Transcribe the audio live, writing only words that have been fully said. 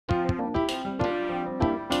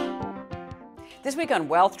This week on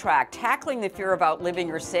Wealth Track, tackling the fear of outliving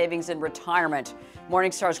your savings in retirement.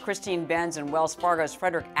 Morningstar's Christine Benz and Wells Fargo's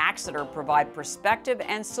Fredrik Axsater provide perspective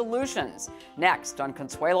and solutions. Next on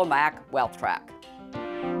Consuelo Mack, Wealth Track.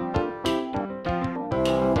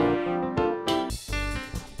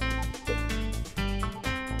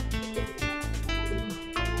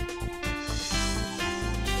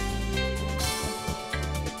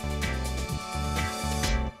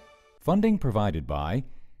 Funding provided by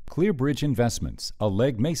Clearbridge Investments, a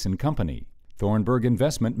Legg Mason company; Thornburg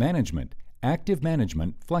Investment Management, active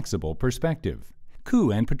management, flexible perspective;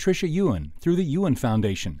 Koo and Patricia Ewan through the Ewan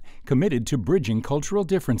Foundation, committed to bridging cultural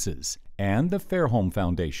differences; and the Fairholme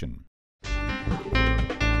Foundation.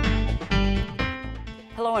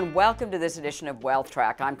 Hello and welcome to this edition of Wealth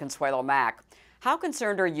Track. I'm Consuelo Mack. How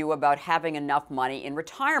concerned are you about having enough money in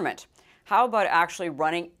retirement? How about actually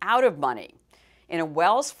running out of money? In a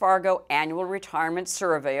Wells Fargo annual retirement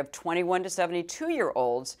survey of 21 to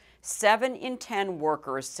 72-year-olds, 7 in 10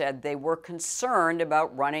 workers said they were concerned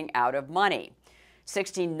about running out of money.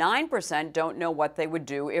 69% don't know what they would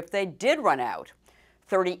do if they did run out.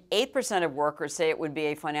 38% of workers say it would be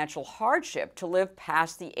a financial hardship to live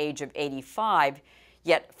past the age of 85,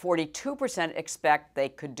 yet 42% expect they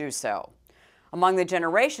could do so. Among the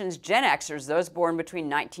generations, Gen Xers, those born between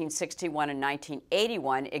 1961 and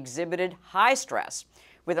 1981, exhibited high stress.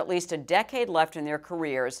 With at least a decade left in their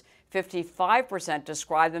careers, 55%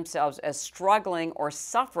 describe themselves as struggling or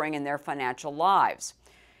suffering in their financial lives.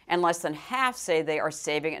 And less than half say they are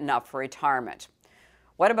saving enough for retirement.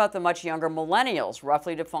 What about the much younger millennials,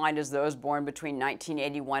 roughly defined as those born between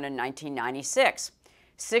 1981 and 1996?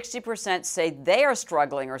 60% say they are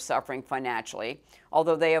struggling or suffering financially,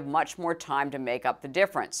 although they have much more time to make up the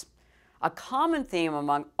difference. A common theme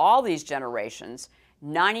among all these generations,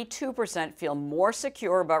 92% feel more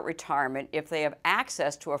secure about retirement if they have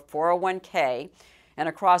access to a 401k, and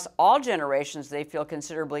across all generations they feel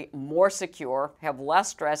considerably more secure, have less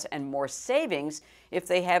stress, and more savings if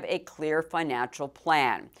they have a clear financial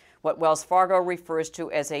plan, what Wells Fargo refers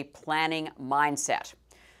to as a planning mindset.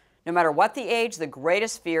 No matter what the age, the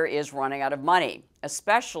greatest fear is running out of money,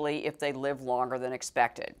 especially if they live longer than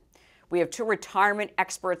expected. We have 2 retirement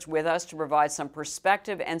experts with us to provide some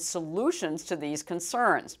perspective and solutions to these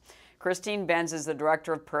concerns. Christine Benz is the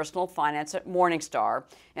Director of Personal Finance at Morningstar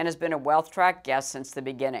and has been a Wealth Track guest since the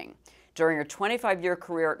beginning. During her 25-year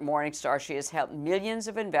career at Morningstar, she has helped millions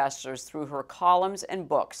of investors through her columns and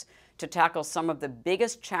books to tackle some of the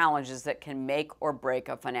biggest challenges that can make or break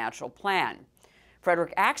a financial plan.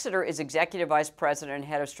 Fredrik Axsater is Executive Vice President and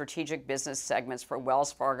Head of Strategic Business Segments for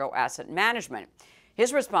Wells Fargo Asset Management.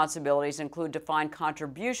 His responsibilities include defined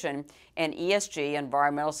contribution and ESG,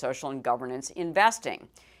 environmental, social, and governance investing.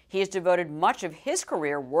 He has devoted much of his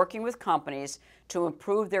career working with companies to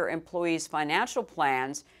improve their employees' financial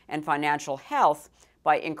plans and financial health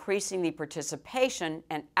by increasing the participation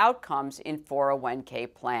and outcomes in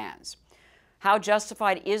 401k plans. How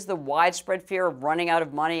justified is the widespread fear of running out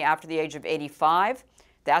of money after the age of 85?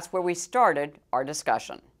 That's where we started our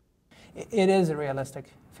discussion. It is a realistic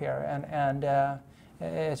fear, and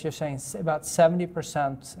as you're saying, about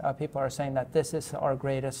 70% of people are saying that this is our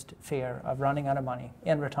greatest fear of running out of money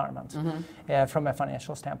in retirement from a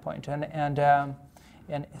financial standpoint. And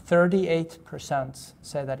 38%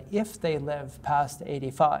 say that if they live past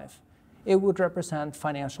 85, it would represent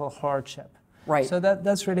financial hardship. Right. So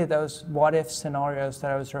that's really those what-if scenarios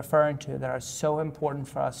that I was referring to that are so important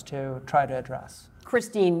for us to try to address.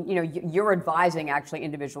 Christine, you're advising actually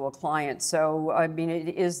individual clients. So, I mean,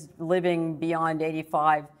 is living beyond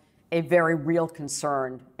 85 a very real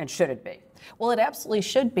concern, and should it be? Well, it absolutely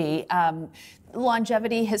should be.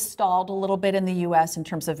 Longevity has stalled a little bit in the U.S. in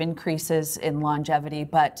terms of increases in longevity,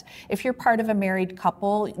 but if you're part of a married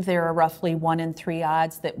couple, there are roughly 1 in 3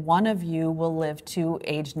 odds that one of you will live to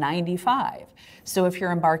age 95. So if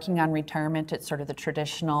you're embarking on retirement at sort of the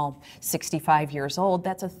traditional 65 years old,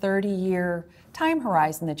 that's a 30-year time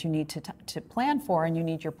horizon that you need to plan for, and you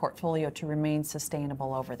need your portfolio to remain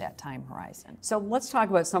sustainable over that time horizon. So let's talk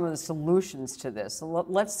about some of the solutions to this. So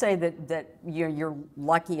let's say that you're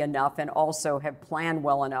lucky enough and also have planned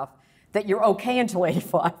well enough that you're okay until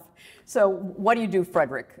 85. So what do you do,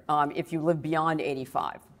 Fredrik, if you live beyond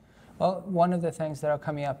 85? Well, one of the things that are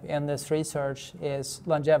coming up in this research is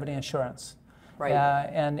longevity insurance. Right.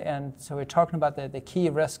 And so we're talking about the key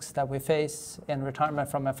risks that we face in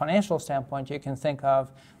retirement from a financial standpoint. You can think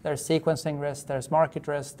of there's sequencing risk, there's market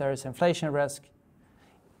risk, there's inflation risk.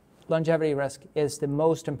 Longevity risk is the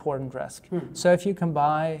most important risk. So if you can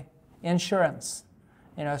buy insurance,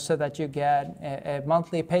 so that you get a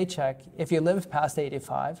monthly paycheck if you live past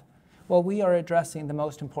 85, well, we are addressing the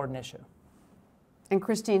most important issue. And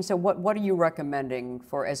Christine, so what are you recommending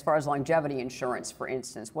for as far as longevity insurance, for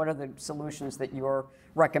instance? What are the solutions that you're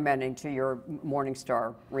recommending to your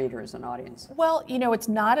Morningstar readers and audience? Well, it's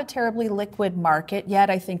not a terribly liquid market yet.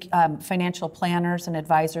 I think financial planners and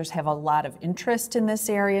advisors have a lot of interest in this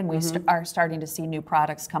area, and we are starting to see new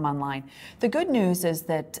products come online. The good news is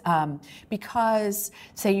that because,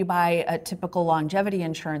 say, you buy a typical longevity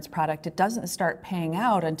insurance product, it doesn't start paying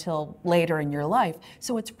out until later in your life,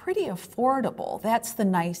 so it's pretty affordable. That's the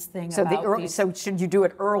nice thing about these. So should you do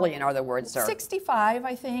it early, in other words, sir? 65,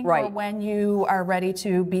 I think, right. Or when you are ready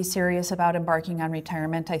to be serious about embarking on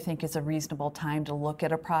retirement, I think is a reasonable time to look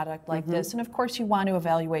at a product like this. And of course, you want to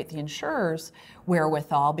evaluate the insurer's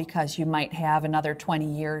wherewithal, because you might have another 20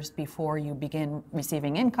 years before you begin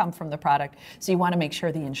receiving income from the product. So you want to make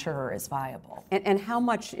sure the insurer is viable. And how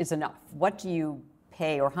much is enough? What do you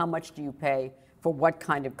pay, or how much do you pay for what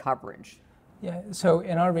kind of coverage? Yeah, so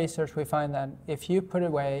in our research, we find that if you put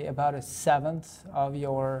away about 1/7 of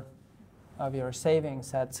your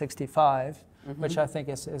savings at 65, which I think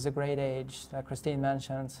is a great age that Christine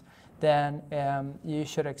mentions, then you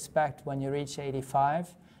should expect when you reach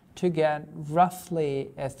 85 to get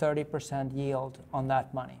roughly a 30% yield on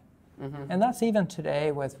that money. And that's even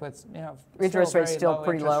today with interest rates still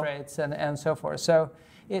pretty low, rates and so forth. So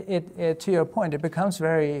it to your point, it becomes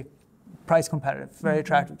very price competitive, very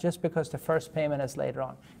attractive, just because the first payment is later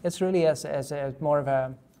on. It's really as a more of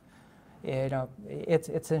a,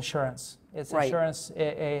 it's insurance. It's right. Insurance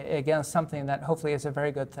against something that hopefully is a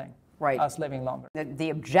very good thing. Right. Us living longer. The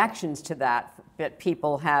objections to that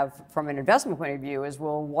people have from an investment point of view is,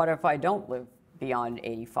 well, what if I don't live beyond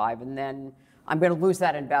 85 and then I'm going to lose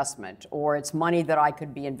that investment, or it's money that I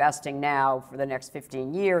could be investing now for the next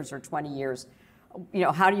 15 years or 20 years.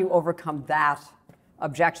 How do you overcome that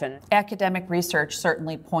objection? Academic research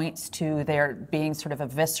certainly points to there being sort of a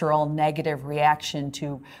visceral negative reaction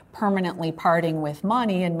to permanently parting with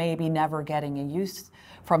money and maybe never getting a use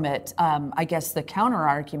from it. I guess the counter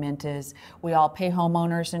argument is we all pay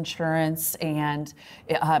homeowners insurance and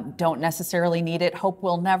don't necessarily need it, hope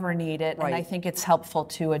we'll never need it. Right. And I think it's helpful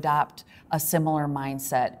to adopt a similar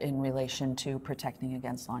mindset in relation to protecting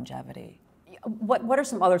against longevity. What are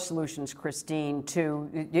some other solutions, Christine,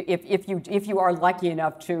 to if you are lucky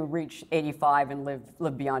enough to reach 85 and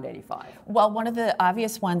live beyond 85? Well, one of the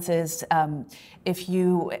obvious ones is if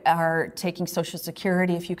you are taking Social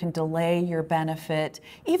Security, if you can delay your benefit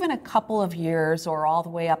even a couple of years or all the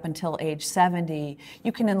way up until age 70,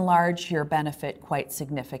 you can enlarge your benefit quite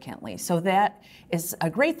significantly. So that is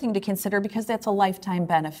a great thing to consider, because that's a lifetime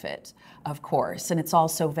benefit, of course, and it's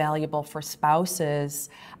also valuable for spouses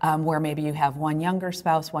where maybe you have one younger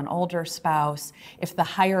spouse, one older spouse. If the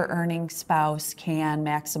higher earning spouse can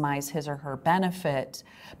maximize his or her benefit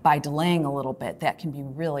by delaying a little bit, that can be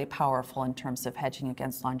really powerful in terms of hedging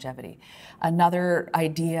against longevity. Another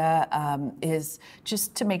idea is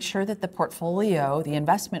just to make sure that the portfolio, the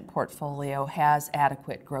investment portfolio, has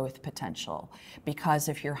adequate growth potential. Because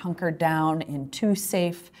if you're hunkered down in too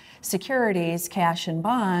safe securities, cash and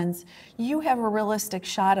bonds, you have a realistic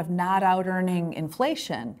shot of not out-earning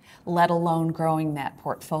inflation, let alone growing that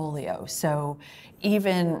portfolio. So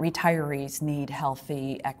even retirees need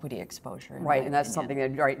healthy equity exposure. Right, and that's something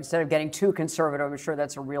that, right, instead of getting too conservative, I'm sure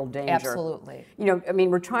that's a real danger. Absolutely.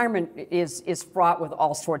 Retirement is fraught with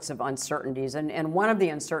all sorts of uncertainties. And one of the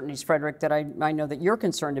uncertainties, Fredrik, that I know that you're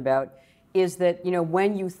concerned about is that,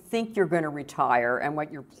 when you think you're going to retire and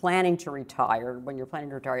what you're planning to retire, when you're planning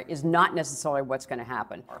to retire, is not necessarily what's going to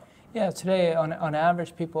happen. Yeah, today, on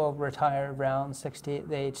average, people retire around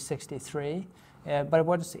the age 63. But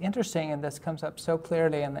what's interesting, and this comes up so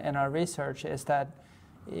clearly in our research, is that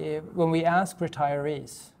when we ask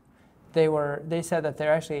retirees, they said that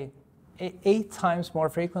they're actually 8 times more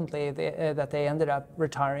frequently that they ended up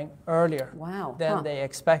retiring earlier than they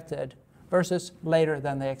expected versus later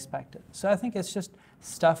than they expected. So I think it's just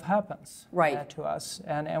stuff happens to us,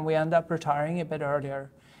 and we end up retiring a bit earlier.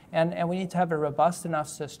 And we need to have a robust enough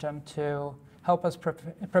system to help us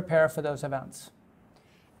prepare for those events.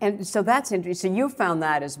 And so that's interesting. So you found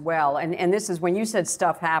that as well. And this is, when you said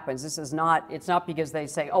stuff happens, it's not because they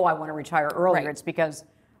say, oh, I want to retire earlier. Right. It's because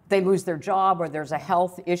they lose their job or there's a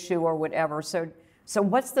health issue or whatever. So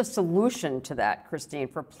what's the solution to that, Christine,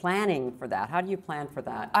 for planning for that? How do you plan for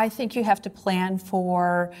that? I think you have to plan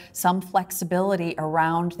for some flexibility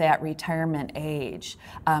around that retirement age.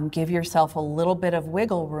 Give yourself a little bit of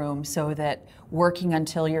wiggle room so that working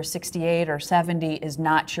until you're 68 or 70 is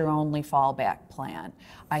not your only fallback plan.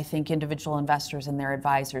 I think individual investors and their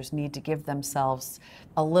advisors need to give themselves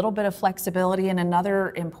a little bit of flexibility. And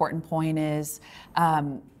another important point is,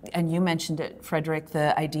 and you mentioned it, Fredrik,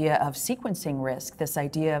 the idea of sequencing risk. risk, this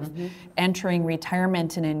idea of entering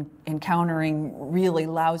retirement and encountering really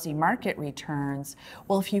lousy market returns.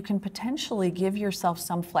 Well, if you can potentially give yourself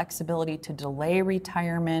some flexibility to delay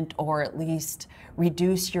retirement or at least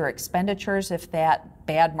reduce your expenditures if that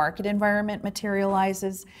bad market environment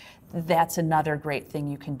materializes, that's another great thing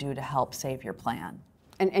you can do to help save your plan.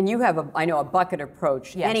 And you have, I know, a bucket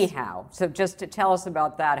approach anyhow. So just to tell us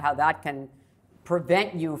about that, how that can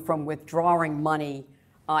prevent you from withdrawing money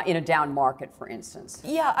in a down market, for instance.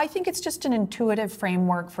 Yeah, I think it's just an intuitive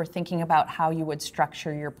framework for thinking about how you would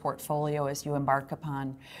structure your portfolio as you embark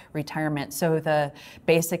upon retirement. So the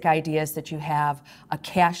basic idea is that you have a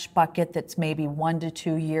cash bucket that's maybe 1 to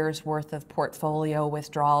 2 years worth of portfolio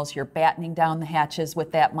withdrawals. You're battening down the hatches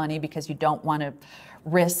with that money because you don't want to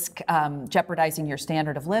risk jeopardizing your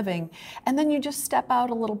standard of living, and then you just step out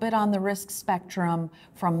a little bit on the risk spectrum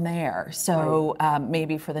from there. So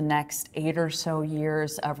maybe for the next 8 or so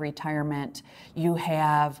years of retirement, you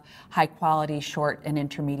have high quality short and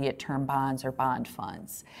intermediate term bonds or bond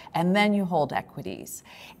funds, and then you hold equities.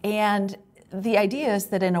 And the idea is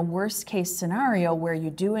that in a worst case scenario where you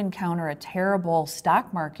do encounter a terrible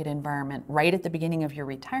stock market environment right at the beginning of your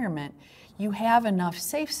retirement, you have enough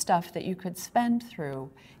safe stuff that you could spend through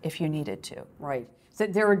if you needed to. Right. So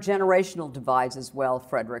there are generational divides as well,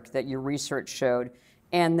 Fredrik, that your research showed,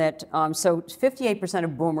 and that so 58%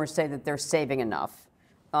 of boomers say that they're saving enough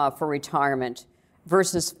for retirement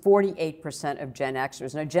versus 48% of Gen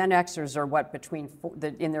Xers. Now, Gen Xers are what,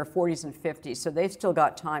 in their 40s and 50s, so they've still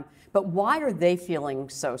got time. But why are they feeling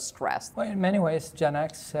so stressed? Well, in many ways, Gen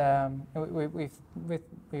X,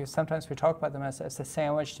 sometimes we talk about them as a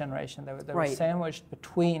sandwich generation. They were sandwiched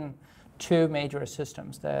between two major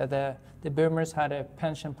systems. The boomers had a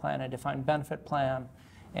pension plan, a defined benefit plan,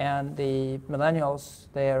 and the millennials,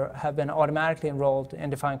 they have been automatically enrolled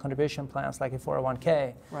in defined contribution plans like a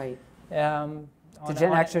 401k. Right. The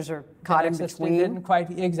Gen Xers are caught in between? They didn't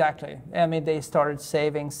quite, exactly. I mean, they started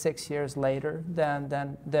saving 6 years later than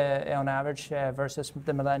on average versus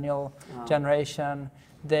the millennial generation.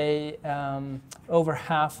 They, over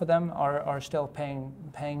half of them are still paying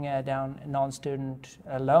down non-student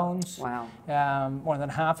loans. Wow. More than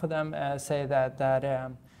half of them say that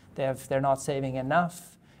they're not saving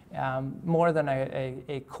enough. More than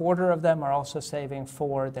a quarter of them are also saving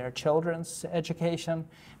for their children's education.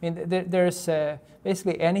 I mean, there's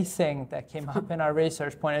basically anything that came up in our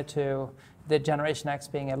research pointed to the Generation X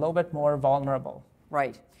being a little bit more vulnerable.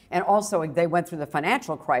 Right. And also, they went through the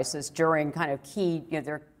financial crisis during kind of key,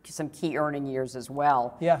 there some key earning years as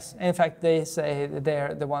well. Yes. In fact, they say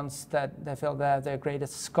they're the ones that they feel that have their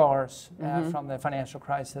greatest scars from the financial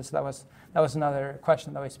crisis. That was another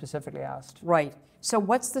question that we specifically asked. Right. So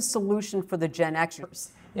what's the solution for the Gen Xers?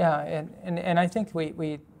 Yeah, and I think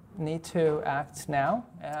we need to act now.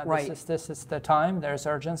 Right. This is the time. There's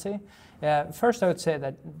urgency. First, I would say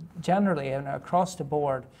that generally and across the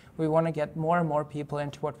board, we want to get more and more people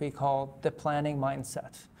into what we call the planning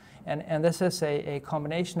mindset. And this is a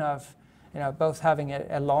combination of both having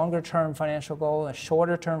a longer-term financial goal, a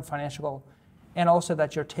shorter-term financial goal, and also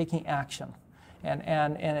that you're taking action.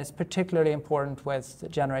 And it's particularly important with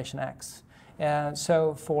Generation X. And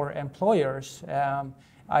so for employers,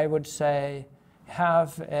 I would say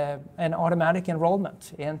have an automatic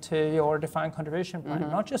enrollment into your defined contribution plan,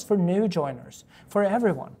 not just for new joiners, for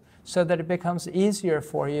everyone, so that it becomes easier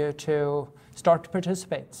for you to start to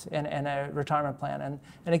participate in a retirement plan.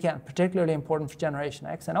 And again, particularly important for Generation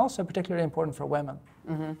X, and also particularly important for women.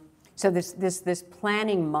 So this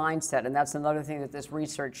planning mindset, and that's another thing that this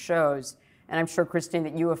research shows, and I'm sure, Christine,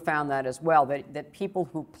 that you have found that as well, that people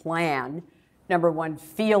who plan, number one,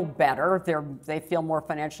 feel better. They feel more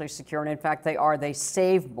financially secure, and in fact, they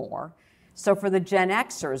save more. So for the Gen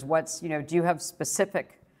Xers, do you have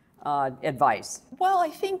specific advice? Well, I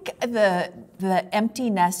think the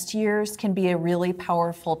empty nest years can be a really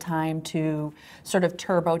powerful time to sort of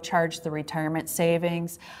turbocharge the retirement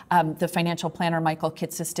savings. The financial planner Michael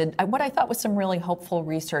Kitces did what I thought was some really hopeful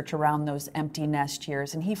research around those empty nest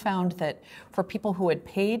years, and he found that for people who had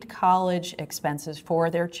paid college expenses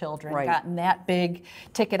for their children, gotten that big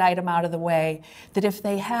ticket item out of the way, that if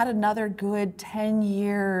they had another good 10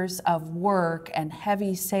 years of work and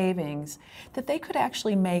heavy savings, that they could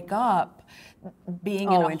actually make up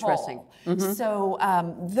being in a interesting. hole. So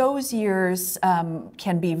those years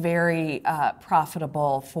can be very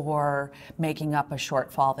profitable for making up a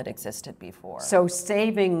shortfall that existed before. So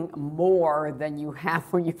saving more than you have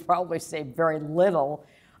when you probably saved very little.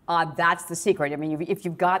 That's the secret. I mean, if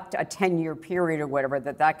you've got a 10-year period or whatever,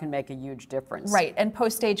 that can make a huge difference. Right, and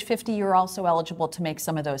post age 50, you're also eligible to make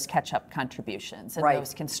some of those catch-up contributions, and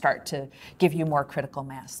those can start to give you more critical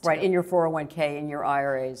mass. Too. Right, in your 401k, in your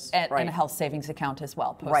IRAs. And a health savings account as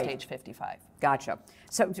well, post age 55. Gotcha.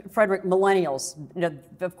 So, Fredrik, millennials,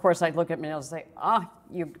 of course, I look at millennials and say,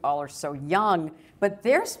 you all are so young, but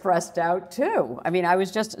they're stressed out too. I mean, I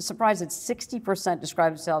was just surprised that 60%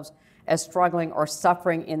 describe themselves as struggling or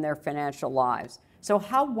suffering in their financial lives. So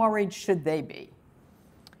how worried should they be?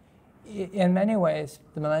 In many ways,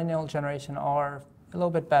 the millennial generation are a little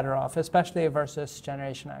bit better off, especially versus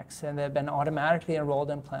Generation X, and they've been automatically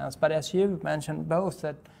enrolled in plans. But as you've mentioned both,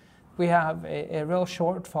 that we have a real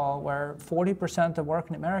shortfall where 40% of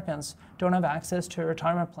working Americans don't have access to a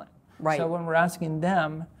retirement plan. Right. So when we're asking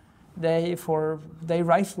them, they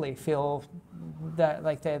rightfully feel that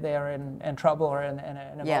like they are in trouble or in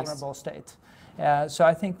a vulnerable state. So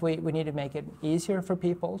I think we need to make it easier for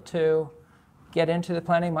people to get into the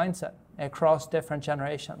planning mindset across different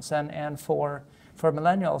generations. And for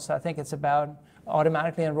millennials, I think it's about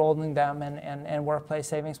automatically enrolling them in workplace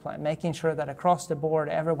savings plan, making sure that across the board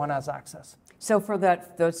everyone has access. So for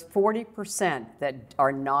those 40% that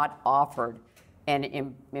are not offered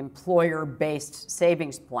an employer-based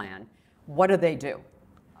savings plan, what do they do?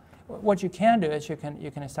 What you can do is you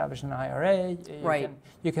can establish an IRA.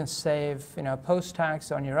 You can save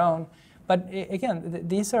post-tax on your own. But again,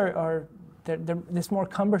 these are this more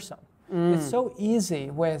cumbersome. It's so easy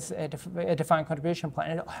with a defined contribution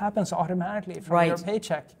plan. It happens automatically from your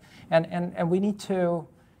paycheck, and we need to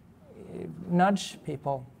nudge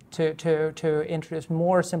people to introduce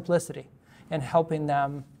more simplicity in helping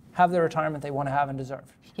them have the retirement they want to have and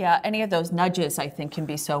deserve. Yeah, any of those nudges I think can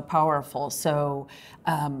be so powerful. So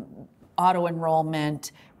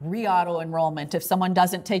auto-enrollment, re-auto-enrollment. If someone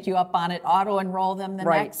doesn't take you up on it, auto-enroll them the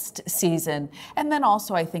next season. And then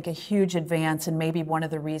also I think a huge advance, and maybe one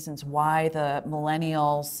of the reasons why the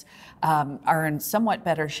millennials are in somewhat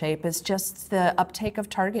better shape, is just the uptake of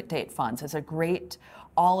target date funds as a great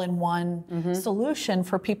all-in-one solution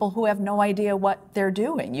for people who have no idea what they're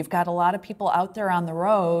doing. You've got a lot of people out there on the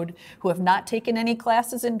road who have not taken any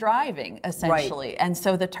classes in driving, essentially. And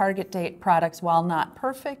so the target date products, while not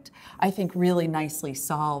perfect, I think really nicely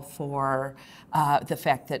solve for the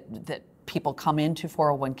fact that people come into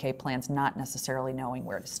 401k plans not necessarily knowing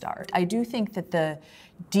where to start. I do think that the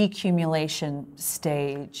decumulation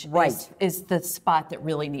stage is the spot that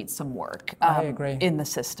really needs some work I agree. In the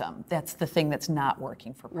system. That's the thing that's not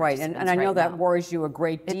working for participants. And I know that now. worries you a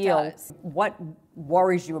great deal. It does. What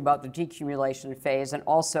worries you about the decumulation phase, and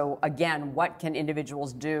also, again, what can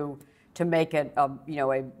individuals do to make it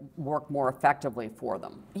work more effectively for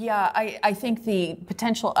them? Yeah, I think the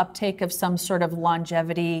potential uptake of some sort of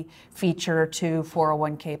longevity feature to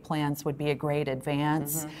 401k plans would be a great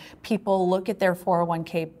advance. People look at their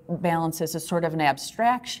 401k balances as sort of an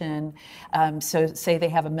abstraction. So say they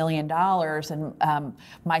have $1 million, and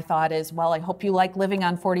my thought is, well, I hope you like living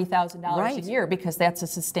on $40,000 a year, because that's a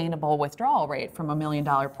sustainable withdrawal rate from $1 million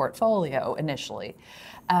portfolio initially.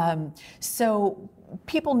 So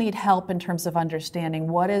people need help in terms of understanding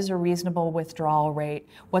what is a reasonable withdrawal rate,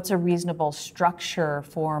 what's a reasonable structure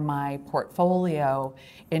for my portfolio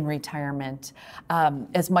in retirement.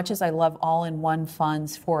 As much as I love all-in-one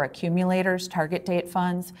funds for accumulators, target date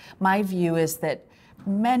funds, my view is that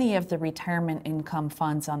many of the retirement income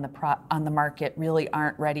funds on the market really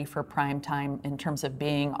aren't ready for prime time in terms of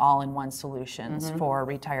being all-in-one solutions for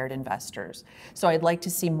retired investors. So I'd like to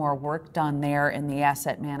see more work done there in the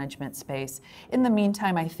asset management space. In the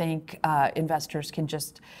meantime, I think investors can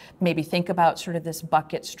just maybe think about sort of this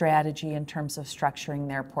bucket strategy in terms of structuring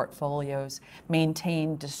their portfolios,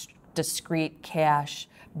 maintain discrete cash,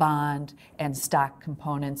 bond, and stock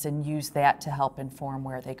components, and use that to help inform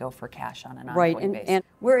where they go for cash on an ongoing basis. And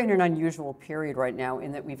we're in an unusual period right now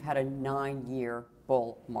in that we've had a 9-year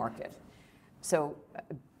bull market. So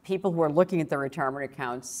people who are looking at their retirement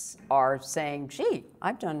accounts are saying, gee,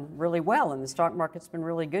 I've done really well and the stock market's been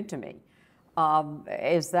really good to me.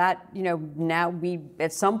 Is that, now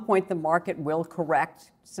at some point the market will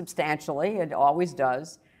correct substantially, it always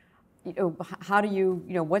does. How do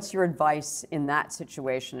what's your advice in that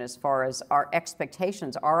situation as far as our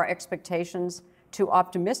expectations? Are our expectations too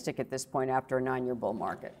optimistic at this point after a 9-year bull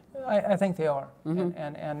market? I think they are.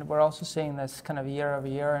 And we're also seeing this kind of year over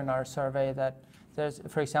year in our survey that there's,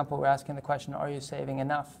 for example, we're asking the question, are you saving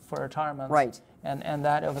enough for retirement? Right. And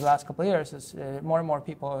that over the last couple of years is more and more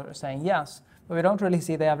people are saying yes, but we don't really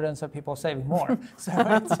see the evidence of people saving more. So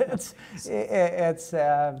I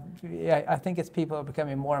think it's people are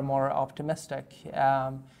becoming more and more optimistic.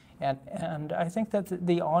 And I think that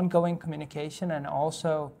the ongoing communication and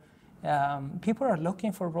also people are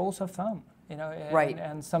looking for rules of thumb,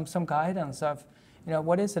 and some guidance of,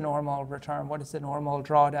 what is the normal return? What is the normal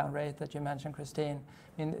drawdown rate that you mentioned, Christine?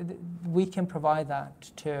 I mean, we can provide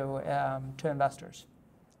that to investors.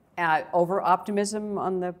 Over optimism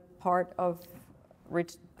on the part of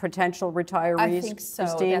potential retirees? I think so.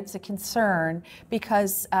 Christine? That's a concern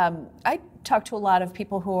because I talk to a lot of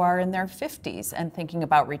people who are in their 50s and thinking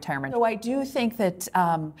about retirement. So I do think that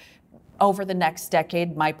over the next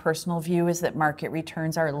decade, my personal view is that market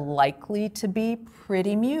returns are likely to be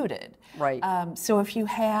pretty muted. Right. So if you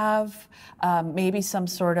have maybe some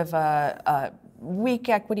sort of a weak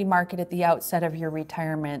equity market at the outset of your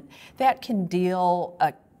retirement, that can deal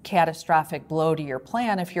a catastrophic blow to your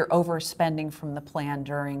plan if you're overspending from the plan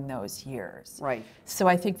during those years. Right. So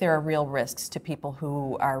I think there are real risks to people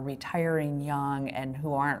who are retiring young and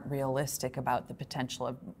who aren't realistic about the potential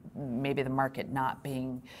of maybe the market not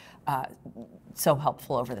being so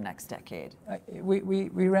helpful over the next decade. We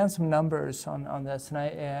ran some numbers on this,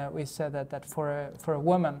 and we said that for a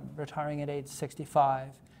woman retiring at age 65,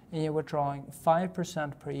 and you're withdrawing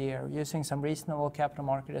 5% per year using some reasonable capital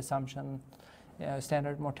market assumption,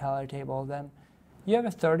 standard mortality table, then you have a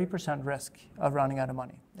 30% risk of running out of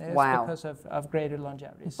money. It's wow. Because of greater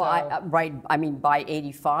longevity. Right, I mean by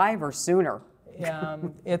 85 or sooner?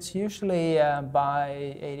 It's usually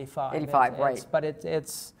by 85. 85, right. But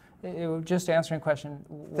it's just answering the question,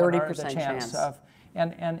 30% chance of,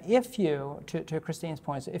 and if you, to Christine's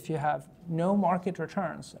points, if you have no market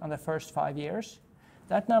returns on the first 5 years,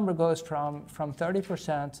 that number goes from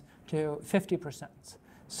 30% to 50%.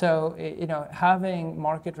 So, having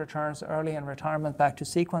market returns early in retirement back to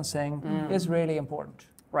sequencing is really important.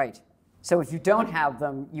 Right. So if you don't have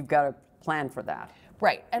them, you've got to plan for that.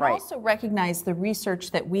 Right. And also recognize the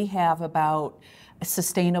research that we have about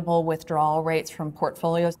sustainable withdrawal rates from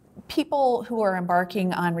portfolios. People who are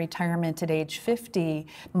embarking on retirement at age 50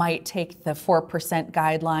 might take the 4%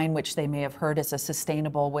 guideline, which they may have heard as a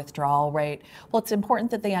sustainable withdrawal rate. Well, it's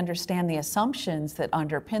important that they understand the assumptions that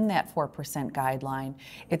underpin that 4% guideline.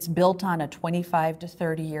 It's built on a 25 to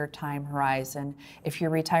 30 year time horizon. If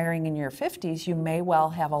you're retiring in your 50s, you may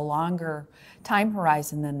well have a longer time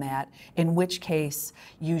horizon than that, in which case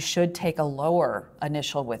you should take a lower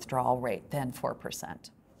initial withdrawal rate than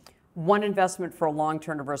 4%. One investment for a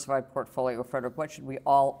long-term diversified portfolio, Fredrik, what should we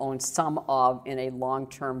all own some of in a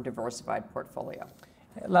long-term diversified portfolio?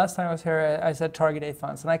 Last time I was here, I said target date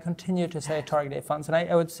funds, and I continue to say target date funds. And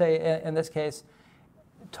I would say, in this case,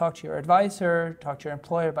 talk to your advisor, talk to your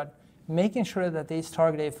employer, but making sure that these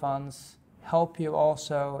target date funds help you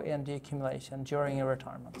also in the accumulation during your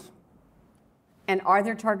retirement. And are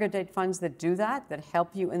there target date funds that do that help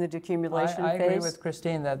you in the decumulation phase? I agree with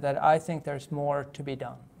Christine that I think there's more to be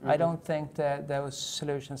done. I don't think that those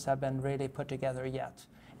solutions have been really put together yet.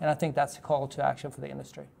 And I think that's a call to action for the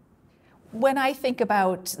industry. When I think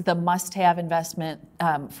about the must-have investment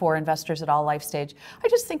for investors at all life stage, I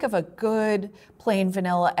just think of a good plain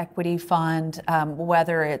vanilla equity fund,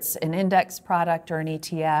 whether it's an index product or an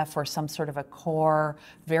ETF or some sort of a core,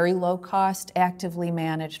 very low-cost, actively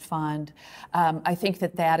managed fund. I think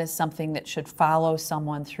that is something that should follow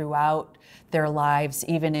someone throughout their lives,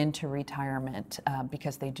 even into retirement,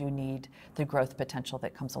 because they do need the growth potential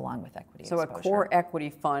that comes along with equity exposure. So a core equity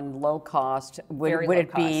fund, low cost, would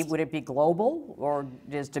it be global, or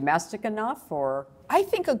is domestic enough, or? I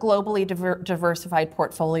think a globally diversified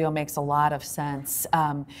portfolio makes a lot of sense.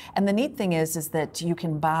 And the neat thing is that you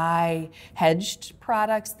can buy hedged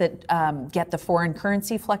products that get the foreign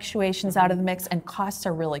currency fluctuations out of the mix, and costs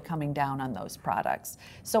are really coming down on those products.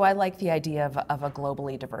 So I like the idea of a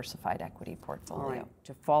globally diversified equity portfolio. All right,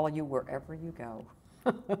 to follow you wherever you go,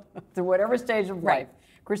 through whatever stage of life.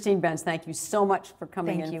 Christine Benz, thank you so much for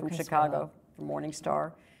coming in from Chicago, from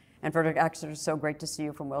Morningstar. And Fredrik Axsater, so great to see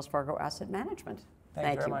you from Wells Fargo Asset Management.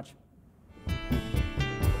 Thank you very much.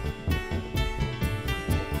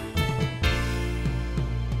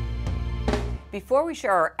 Before we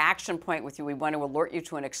share our action point with you, we want to alert you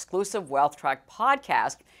to an exclusive WealthTrack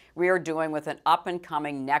podcast we are doing with an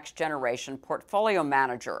up-and-coming next-generation portfolio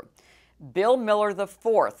manager. Bill Miller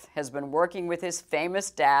IV has been working with his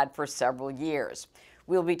famous dad for several years.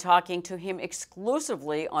 We'll be talking to him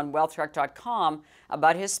exclusively on WealthTrack.com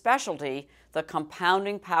about his specialty, the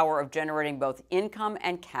compounding power of generating both income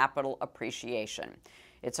and capital appreciation.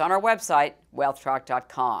 It's on our website,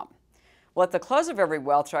 WealthTrack.com. Well, at the close of every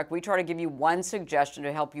Wealth Track, we try to give you one suggestion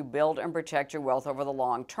to help you build and protect your wealth over the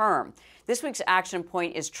long term. This week's action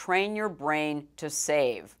point is train your brain to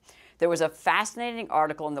save. There was a fascinating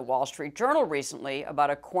article in the Wall Street Journal recently about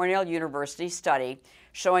a Cornell University study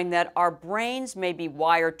showing that our brains may be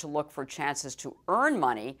wired to look for chances to earn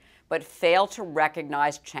money, but fail to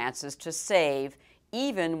recognize chances to save,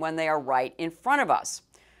 even when they are right in front of us.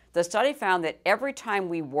 The study found that every time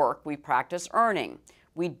we work, we practice earning.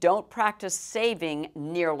 We don't practice saving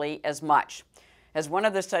nearly as much. As one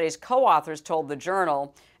of the study's co-authors told the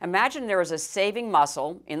Journal, imagine there is a saving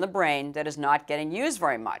muscle in the brain that is not getting used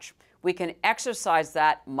very much. We can exercise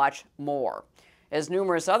that much more. As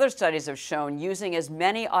numerous other studies have shown, using as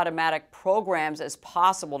many automatic programs as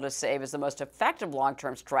possible to save is the most effective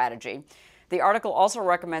long-term strategy. The article also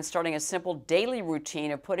recommends starting a simple daily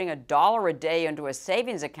routine of putting $1 a day into a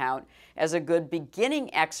savings account as a good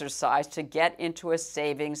beginning exercise to get into a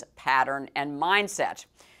savings pattern and mindset.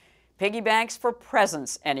 Piggy banks for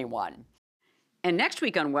presents, anyone? And next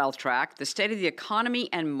week on Wealth Track, the state of the economy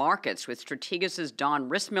and markets with Strategas' Don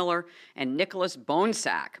Rissmiller and Nicholas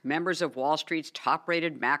Bonesack, members of Wall Street's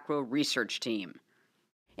top-rated macro research team.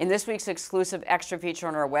 In this week's exclusive extra feature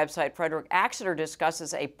on our website, Fredrik Axsater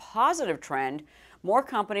discusses a positive trend. More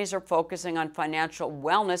companies are focusing on financial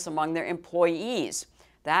wellness among their employees.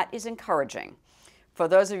 That is encouraging. For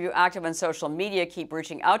those of you active on social media, keep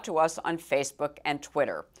reaching out to us on Facebook and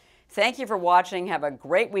Twitter. Thank you for watching. Have a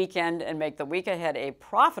great weekend and make the week ahead a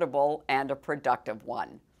profitable and a productive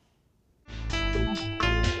one.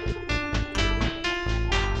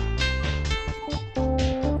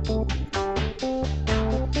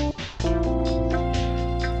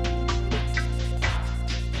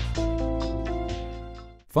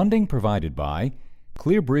 Funding provided by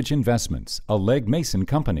Clearbridge Investments, a Legg Mason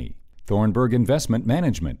company, Thornburg Investment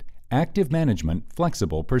Management, active management,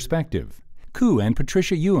 flexible perspective. Koo and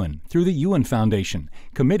Patricia Ewan through the Ewan Foundation,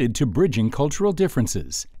 committed to bridging cultural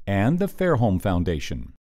differences, and the Fairholme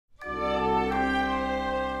Foundation.